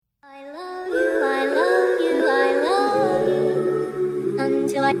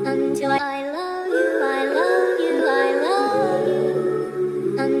until I love you, I love you, I love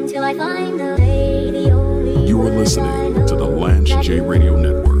you, until I find the way, the only You are listening to the Lance J Radio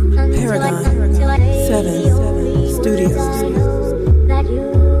Network. Paragon 7 Studios. That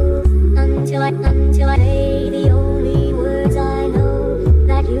you, until I say the only words I know.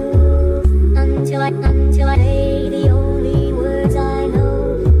 That you, until I say the only words I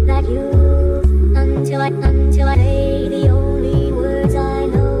know. That you, until I say the only words I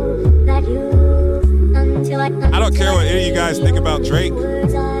know. That you, until I don't care what any of you guys think about Drake.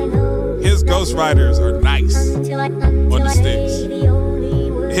 His ghostwriters are nice on the sticks.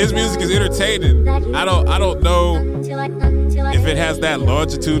 His music is entertaining. I don't know if it has that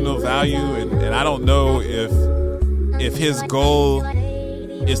longitudinal value, and I don't know if his goal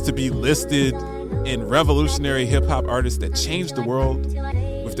is to be listed in revolutionary hip-hop artists that changed the world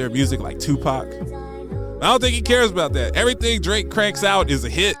with their music like Tupac. I don't think he cares about that. Everything Drake cranks out is a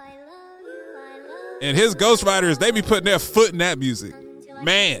hit. And his ghostwriters, they be putting their foot in that music.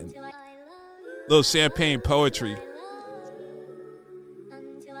 Man. Little champagne poetry.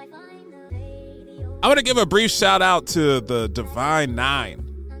 I want to give a brief shout out to the Divine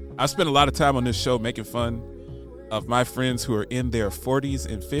Nine. I spent a lot of time on this show making fun of my friends who are in their 40s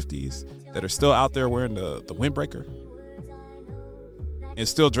and 50s that are still out there wearing the windbreaker and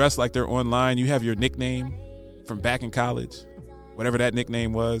still dressed like they're online. You have your nickname from back in college, whatever that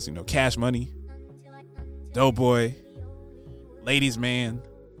nickname was, Cash Money, Doughboy, Ladies Man.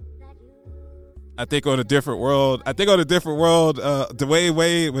 I think on a different world, Dwayne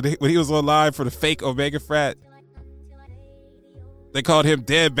Wade, when he was on live for the fake Omega Frat, they called him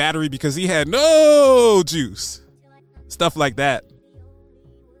Dead Battery because he had no juice. Stuff like that.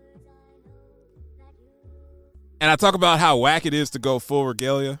 And I talk about how whack it is to go full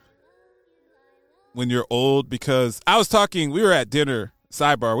regalia when you're old, because we were at dinner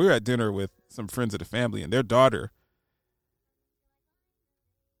with some friends of the family, and their daughter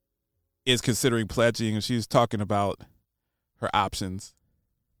is considering pledging, and she's talking about her options.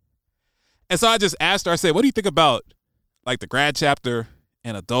 And so I just asked her, I said, what do you think about like the grad chapter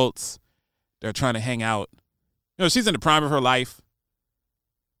and adults? They're trying to hang out. She's in the prime of her life,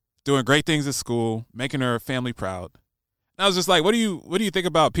 doing great things at school, making her family proud. And I was just like, what do you think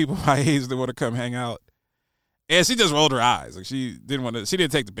about people my age that want to come hang out? And she just rolled her eyes. Like she didn't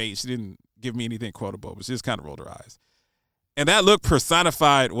take the bait. She didn't give me anything quotable, but she just kind of rolled her eyes. And that look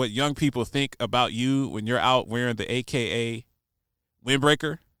personified what young people think about you when you're out wearing the AKA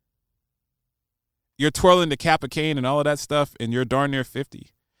windbreaker. You're twirling the Kappa cane and all of that stuff, and you're darn near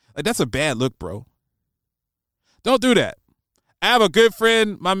 50. Like, that's a bad look, bro. Don't do that. I have a good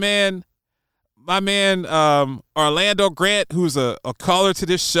friend, my man, Orlando Grant, who's a caller to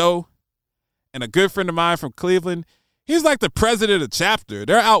this show, and a good friend of mine from Cleveland. He's like the president of the chapter.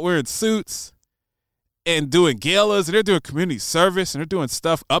 They're out wearing suits and doing galas, and they're doing community service, and they're doing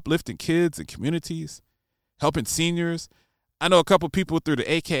stuff uplifting kids and communities, helping seniors. I know a couple people through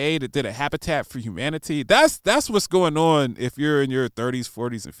the AKA that did a Habitat for Humanity. That's what's going on if you're in your 30s,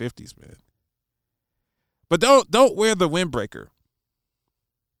 40s, and 50s, man. But don't wear the windbreaker.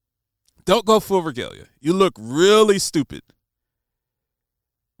 Don't go full regalia. You look really stupid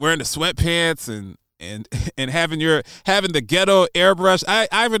wearing the sweatpants and having the ghetto airbrush.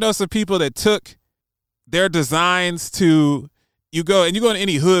 I even know some people that took their designs to, you go in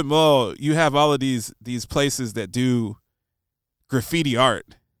any hood mall, you have all of these places that do graffiti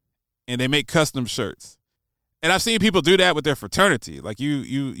art, and they make custom shirts. And I've seen people do that with their fraternity. Like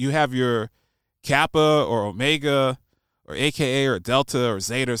you have your Kappa or Omega or AKA or Delta or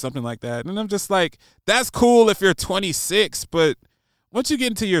Zeta or something like that. And I'm just like, that's cool if you're 26, but once you get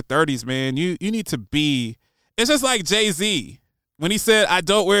into your 30s, man, you need to be, it's just like Jay-Z. When he said, I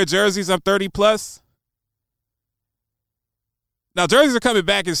don't wear jerseys, I'm 30 plus. Now, jerseys are coming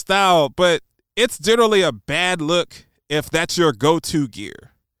back in style, but it's generally a bad look if that's your go-to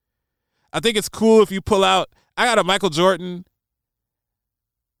gear. I think it's cool if you pull out, I got a Michael Jordan,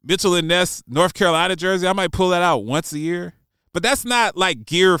 Mitchell and Ness, North Carolina jersey. I might pull that out once a year, but that's not like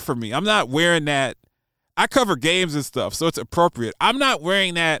gear for me. I'm not wearing that. I cover games and stuff, so it's appropriate. I'm not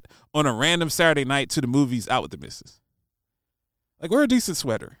wearing that on a random Saturday night to the movies out with the missus. Like, wear a decent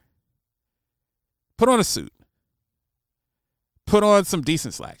sweater. Put on a suit. Put on some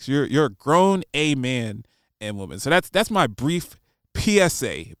decent slacks. You're a grown A man and woman. So that's my brief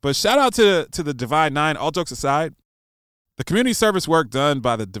PSA. But shout out to the Divine Nine. All jokes aside, the community service work done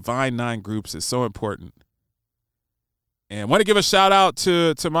by the Divine Nine groups is so important. And I want to give a shout out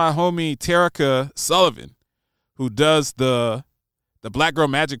to my homie Terica Sullivan, who does the Black Girl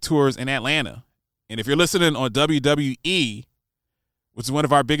Magic tours in Atlanta. And if you're listening on WWE, which is one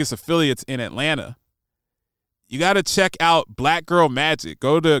of our biggest affiliates in Atlanta, you got to check out Black Girl Magic.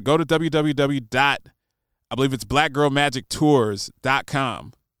 Go to www. I believe it's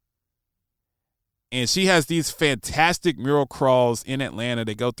blackgirlmagictours.com. And she has these fantastic mural crawls in Atlanta.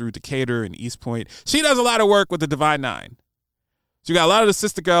 They go through Decatur and East Point. She does a lot of work with the Divine Nine. So you got a lot of the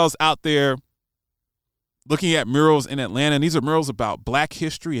sister girls out there looking at murals in Atlanta. And these are murals about Black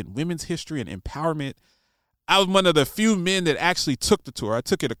history and women's history and empowerment. I was one of the few men that actually took the tour. I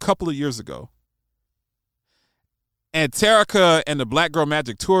took it a couple of years ago. And Terica and the Black Girl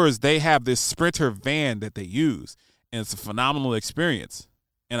Magic Tours, they have this Sprinter van that they use. And it's a phenomenal experience.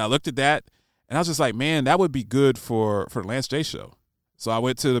 And I looked at that, and I was just like, man, that would be good for the Lance J show. So I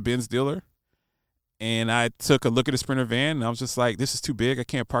went to the Benz dealer, and I took a look at the Sprinter van, and I was just like, this is too big. I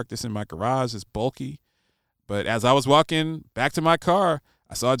can't park this in my garage. It's bulky. But as I was walking back to my car,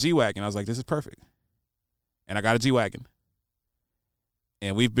 I saw a G-Wagon. I was like, this is perfect. And I got a G-Wagon.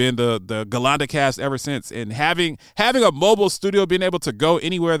 And we've been the Galanda cast ever since. And having a mobile studio, being able to go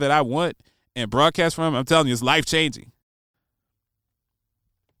anywhere that I want and broadcast from, I'm telling you, it's life-changing.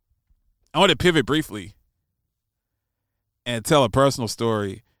 I want to pivot briefly and tell a personal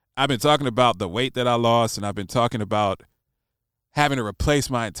story. I've been talking about the weight that I lost, and I've been talking about having to replace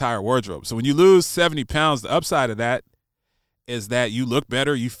my entire wardrobe. So when you lose 70 pounds, the upside of that is that you look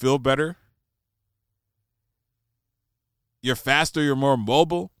better, you feel better. You're faster, you're more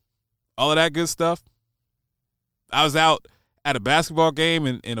mobile, all of that good stuff. I was out at a basketball game,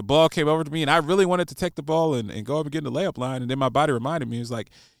 and a ball came over to me, and I really wanted to take the ball and go up and get in the layup line, and then my body reminded me, it was like,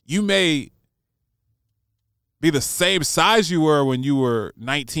 you may be the same size you were when you were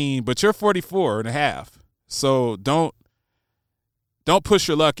 19, but you're 44 and a half. So don't push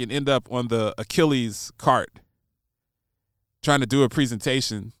your luck and end up on the Achilles cart trying to do a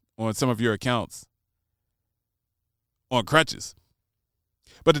presentation on some of your accounts on crutches.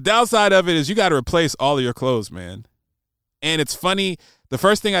 But the downside of it is you got to replace all of your clothes, man. And it's funny. The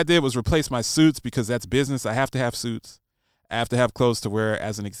first thing I did was replace my suits because that's business. I have to have suits. I have to have clothes to wear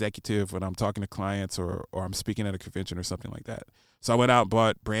as an executive when I'm talking to clients or I'm speaking at a convention or something like that. So I went out and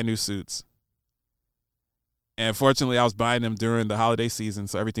bought brand new suits. And fortunately, I was buying them during the holiday season,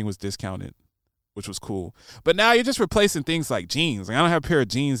 so everything was discounted, which was cool. But now you're just replacing things like jeans. Like, I don't have a pair of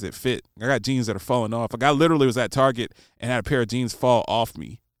jeans that fit. I got jeans that are falling off. Like, I literally was at Target and had a pair of jeans fall off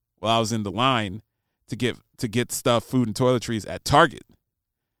me while I was in the line to get stuff, food, and toiletries at Target,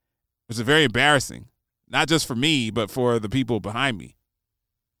 which is very embarrassing. Not just for me, but for the people behind me.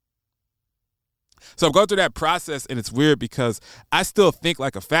 So I'm going through that process, and it's weird because I still think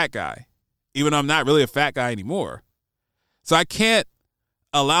like a fat guy, even though I'm not really a fat guy anymore. So I can't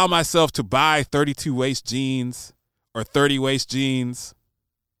allow myself to buy 32 waist jeans or 30 waist jeans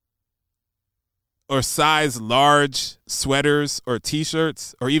or size large sweaters or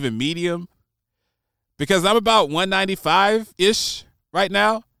T-shirts or even medium because I'm about 195-ish right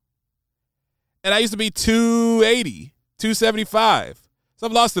now. And I used to be 280, 275. So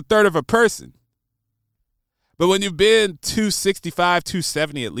I've lost a third of a person. But when you've been 265,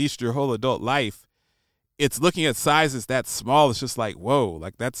 270 at least your whole adult life, it's looking at sizes that small. It's just like, whoa,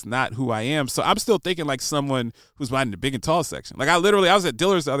 like that's not who I am. So I'm still thinking like someone who's buying the big and tall section. Like I was at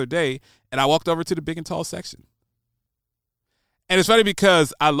Dillard's the other day and I walked over to the big and tall section. And it's funny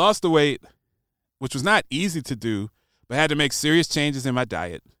because I lost the weight, which was not easy to do, but I had to make serious changes in my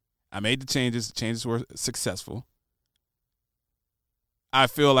diet. I made the changes. The changes were successful. I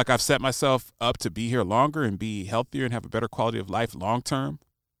feel like I've set myself up to be here longer and be healthier and have a better quality of life long term.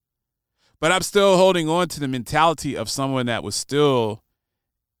 But I'm still holding on to the mentality of someone that was still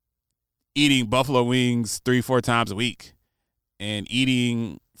eating buffalo wings 3-4 times a week and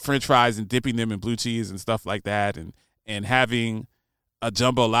eating French fries and dipping them in blue cheese and stuff like that and having a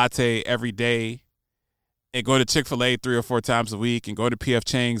jumbo latte every day and going to Chick-fil-A 3 or 4 times a week and going to P.F.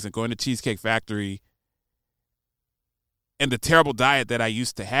 Chang's and going to Cheesecake Factory and the terrible diet that I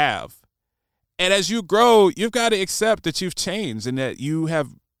used to have. And as you grow, you've got to accept that you've changed and that you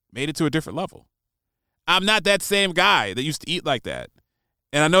have made it to a different level. I'm not that same guy that used to eat like that.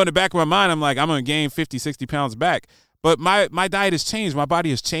 And I know in the back of my mind, I'm like, I'm going to gain 50, 60 pounds back. But my diet has changed. My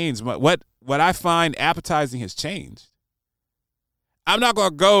body has changed. What I find appetizing has changed. I'm not going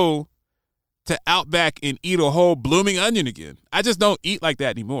to go to Outback and eat a whole blooming onion again. I just don't eat like that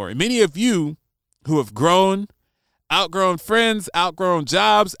anymore. And many of you who have grown, outgrown friends, outgrown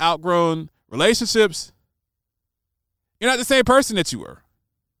jobs, outgrown relationships, you're not the same person that you were.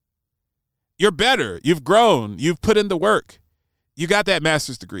 You're better. You've grown. You've put in the work. You got that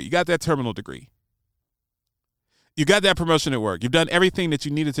master's degree. You got that terminal degree. You got that promotion at work. You've done everything that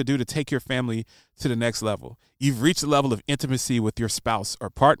you needed to do to take your family to the next level. You've reached a level of intimacy with your spouse or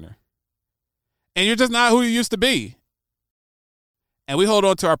partner. And you're just not who you used to be. And we hold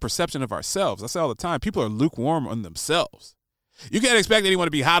on to our perception of ourselves. I say all the time, people are lukewarm on themselves. You can't expect anyone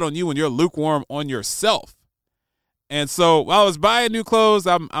to be hot on you when you're lukewarm on yourself. And so while I was buying new clothes,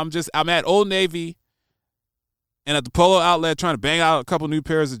 I'm at Old Navy and at the Polo Outlet trying to bang out a couple new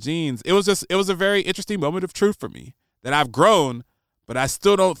pairs of jeans. It was a very interesting moment of truth for me that I've grown, but I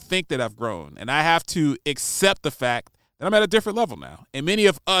still don't think that I've grown. And I have to accept the fact that I'm at a different level now. And many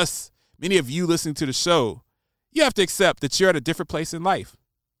of you listening to the show, you have to accept that you're at a different place in life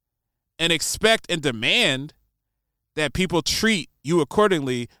and expect and demand that people treat you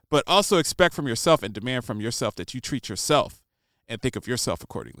accordingly, but also expect from yourself and demand from yourself that you treat yourself and think of yourself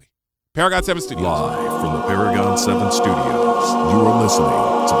accordingly. Paragon 7 Studios. Live from the Paragon 7 Studios, you are listening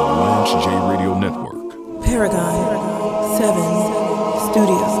to the Lance J Radio Network. Paragon 7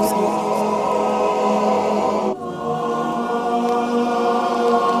 Studios.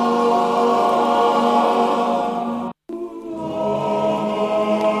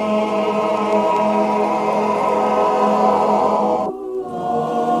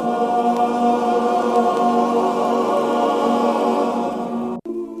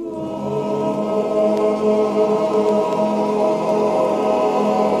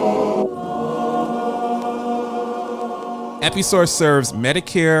 Episource serves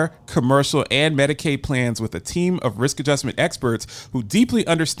Medicare, commercial, and Medicaid plans with a team of risk adjustment experts who deeply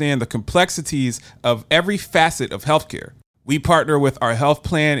understand the complexities of every facet of healthcare. We partner with our health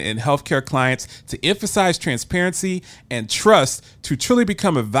plan and healthcare clients to emphasize transparency and trust to truly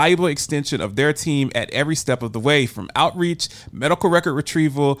become a valuable extension of their team at every step of the way, from outreach, medical record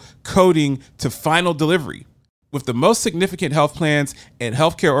retrieval, coding, to final delivery. With the most significant health plans and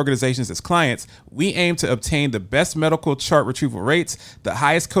healthcare organizations as clients, we aim to obtain the best medical chart retrieval rates, the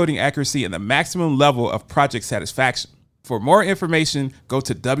highest coding accuracy, and the maximum level of project satisfaction. For more information, go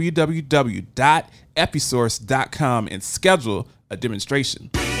to www.episource.com and schedule a demonstration.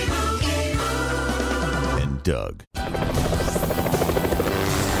 And Doug.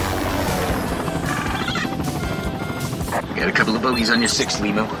 Got a couple of bogeys on your 6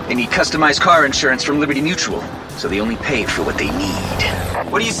 limo. They need customized car insurance from Liberty Mutual, so they only pay for what they need.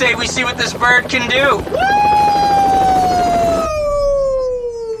 What do you say we see what this bird can do?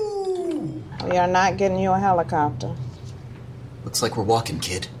 We are not getting you a helicopter. Looks like we're walking,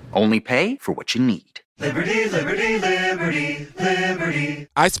 kid. Only pay for what you need. Liberty, liberty, liberty, liberty.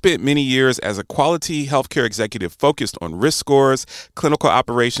 I spent many years as a quality healthcare executive focused on risk scores, clinical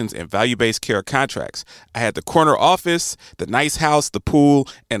operations, and value-based care contracts. I had the corner office, the nice house, the pool,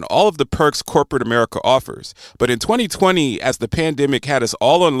 and all of the perks corporate America offers. But in 2020, as the pandemic had us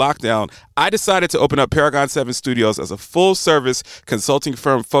all on lockdown, I decided to open up Paragon 7 Studios as a full-service consulting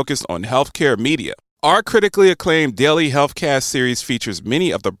firm focused on healthcare media. Our critically acclaimed daily HealthCast series features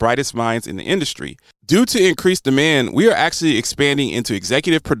many of the brightest minds in the industry. Due to increased demand, we are actually expanding into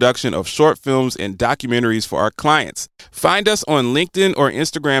executive production of short films and documentaries for our clients. Find us on LinkedIn or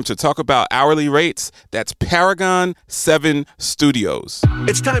Instagram to talk about hourly rates. That's Paragon 7 Studios.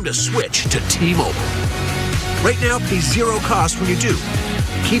 It's time to switch to T-Mobile. Right now, pay zero cost when you do.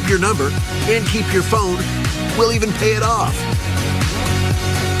 Keep your number and keep your phone. We'll even pay it off.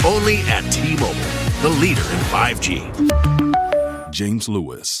 Only at T-Mobile, the leader in 5G. James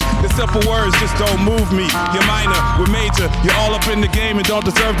Lewis. The simple words just don't move me. You're minor, we're major. You're all up in the game and don't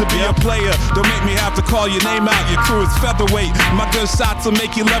deserve to be a player. Don't make me have to call your name out. Your crew is featherweight. My gunshots will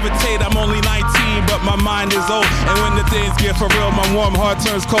make you levitate. I'm only 19, but my mind is old. And when the things get for real, my warm heart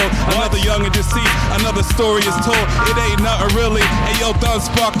turns cold. Another young and deceased, another story is told. It ain't nothing really. Hey, yo, done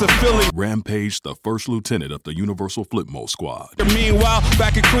sparked the Philly. Rampage, the first lieutenant of the Universal Flipmo Squad. Meanwhile,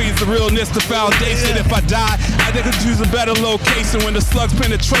 back in Queens, the realness, the foundation. If I die, I think I could use a better location. When the slugs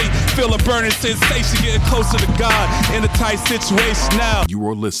penetrate, feel a burning sensation, getting closer to God in a tight situation now. You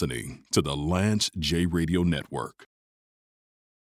are listening to the Lance J Radio Network.